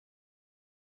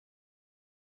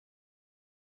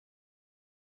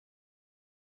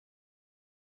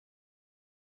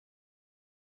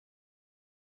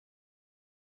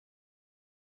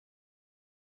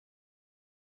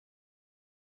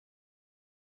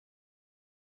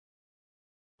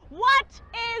What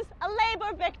is a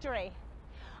labor victory?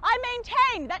 I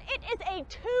maintain that it is a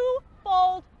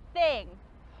twofold thing.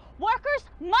 Workers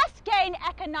must gain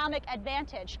economic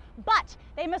advantage, but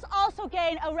they must also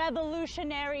gain a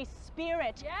revolutionary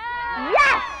spirit. Yeah.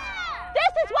 Yes!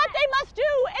 This is what they must do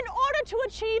in order to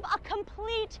achieve a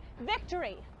complete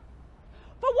victory.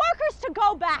 For workers to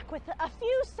go back with a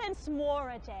few cents more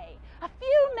a day, a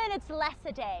few minutes less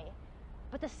a day,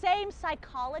 but the same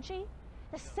psychology,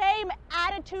 the same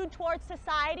attitude towards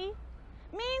society,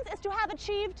 means is to have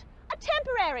achieved a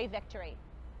temporary victory,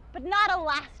 but not a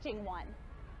lasting one.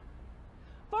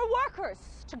 For workers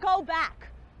to go back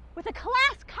with a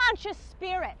class-conscious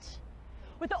spirit,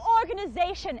 with the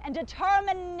organization and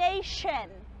determination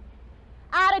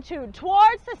attitude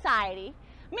towards society,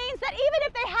 means that even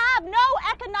if they have no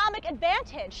economic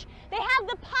advantage, they have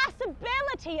the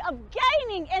possibility of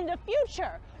gaining in the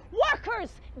future.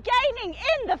 Workers gaining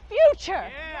in the future.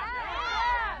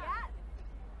 Yeah.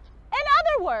 In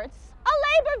other words, a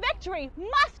labor victory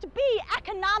must be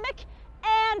economic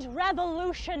and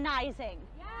revolutionizing.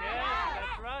 Yeah,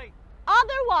 that's right.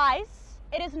 Otherwise,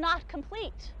 it is not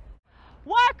complete.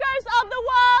 Workers of the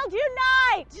world,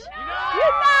 unite! Unite!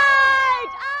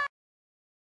 Unite!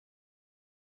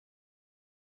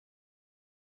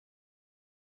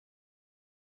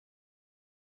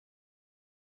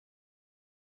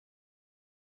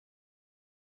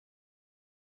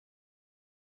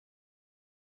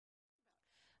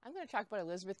 I'm going to talk about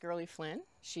Elizabeth Gurley Flynn.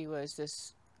 She was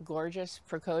this gorgeous,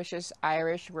 precocious,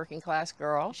 Irish working-class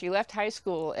girl. She left high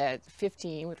school at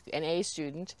 15 with an A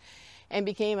student and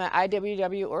became an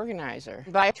IWW organizer.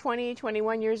 By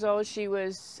 21 years old, she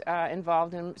was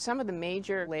involved in some of the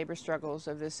major labor struggles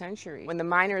of this century. When the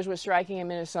miners were striking in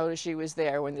Minnesota, she was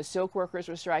there. When the silk workers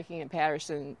were striking in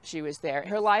Patterson, she was there.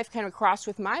 Her life kind of crossed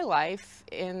with my life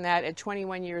in that at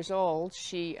 21 years old,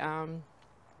 she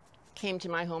came to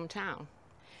my hometown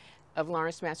of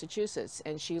Lawrence, Massachusetts,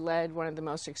 and she led one of the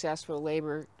most successful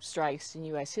labor strikes in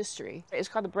U.S. history. It's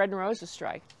called the Bread and Roses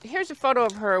Strike. Here's a photo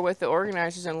of her with the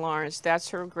organizers in Lawrence. That's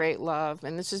her great love,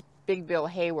 and this is Big Bill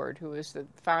Hayward, who is the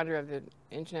founder of the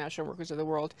International Workers of the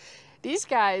World. These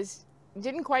guys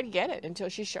didn't quite get it until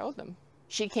she showed them.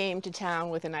 She came to town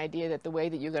with an idea that the way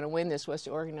that you're going to win this was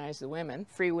to organize the women,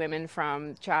 free women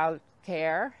from child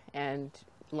care and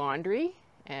laundry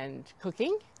and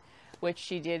cooking, which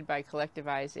she did by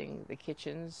collectivizing the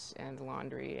kitchens and the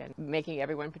laundry and making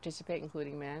everyone participate,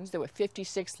 including men. There were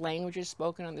 56 languages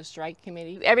spoken on the strike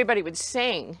committee. Everybody would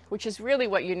sing, which is really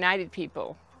what united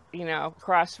people, you know,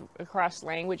 across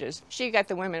languages. She got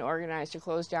the women organized to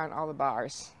close down all the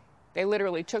bars. They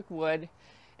literally took wood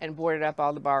and boarded up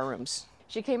all the bar rooms.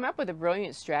 She came up with a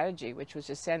brilliant strategy, which was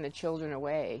to send the children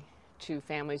away to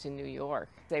families in New York.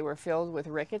 They were filled with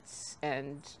rickets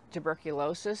and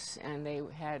tuberculosis, and they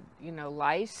had, you know,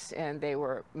 lice, and they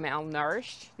were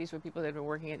malnourished. These were people that had been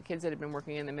working, kids that had been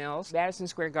working in the mills. Madison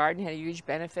Square Garden had a huge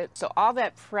benefit. So all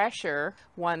that pressure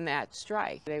won that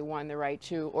strike. They won the right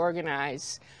to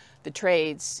organize the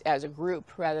trades as a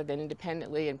group rather than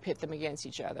independently and pit them against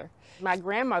each other. My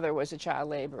grandmother was a child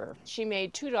laborer. She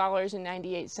made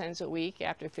 $2.98 a week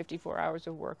after 54 hours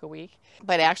of work a week.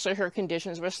 But actually her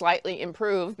conditions were slightly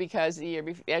improved because the year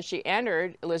before, as she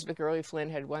entered, Elizabeth Gurley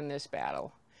Flynn had won this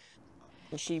battle.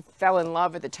 She fell in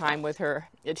love at the time with her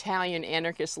Italian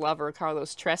anarchist lover,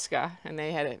 Carlos Tresca, and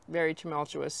they had a very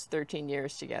tumultuous 13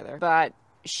 years together. But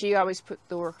she always put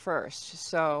the work first.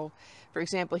 So, for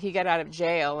example, he got out of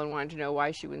jail and wanted to know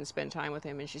why she wouldn't spend time with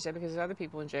him. And she said, because there's other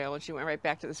people in jail. And she went right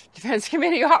back to the Defense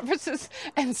Committee offices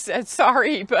and said,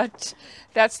 sorry, but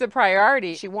that's the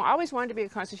priority. She always wanted to be a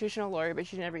constitutional lawyer, but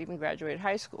she never even graduated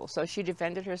high school. So she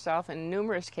defended herself in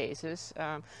numerous cases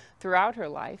throughout her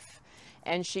life.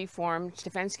 And she formed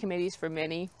defense committees for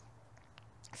many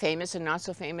famous and not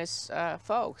so famous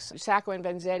folks. Sacco and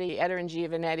Vanzetti, Etter and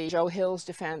Giovanetti, Joe Hill's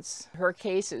defense. Her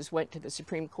cases went to the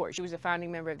Supreme Court. She was a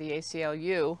founding member of the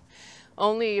ACLU,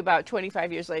 only about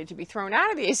 25 years later to be thrown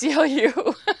out of the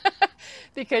ACLU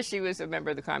because she was a member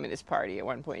of the Communist Party at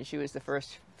one point. She was the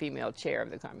first female chair of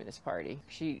the Communist Party.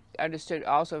 She understood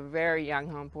also very young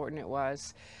how important it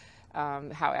was.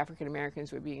 How African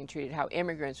Americans were being treated, how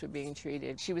immigrants were being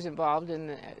treated. She was involved in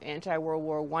the anti-World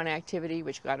War I activity,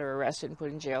 which got her arrested and put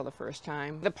in jail the first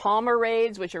time. The Palmer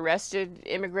raids, which arrested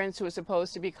immigrants who were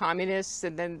supposed to be communists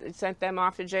and then sent them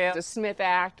off to jail. The Smith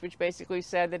Act, which basically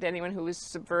said that anyone who was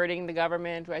subverting the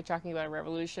government, right, talking about a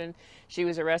revolution, she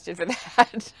was arrested for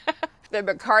that. The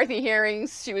McCarthy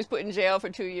hearings, she was put in jail for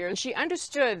 2 years. She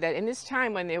understood that in this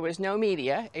time when there was no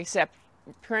media, except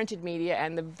printed media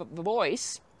and the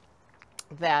voice,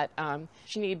 that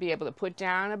she needed to be able to put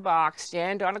down a box,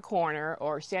 stand on a corner,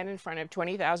 or stand in front of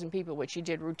 20,000 people, which she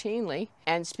did routinely,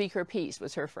 and speak her piece,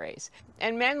 was her phrase.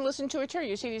 And men listened to her too.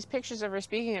 You see these pictures of her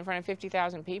speaking in front of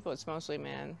 50,000 people. It's mostly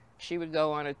men. She would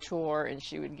go on a tour and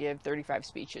she would give 35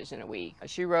 speeches in a week.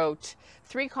 She wrote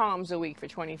 3 columns a week for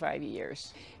 25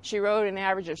 years. She wrote an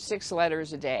average of 6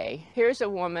 letters a day. Here's a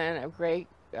woman of great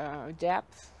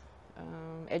depth,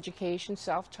 education,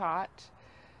 self-taught,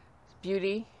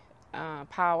 beauty,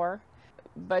 power,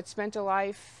 but spent a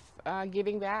life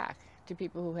giving back to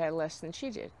people who had less than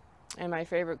she did. And my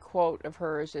favorite quote of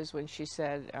hers is when she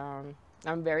said,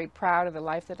 I'm very proud of the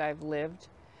life that I've lived,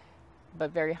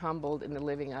 but very humbled in the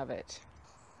living of it.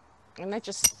 And that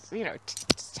just, you know,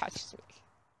 touches me.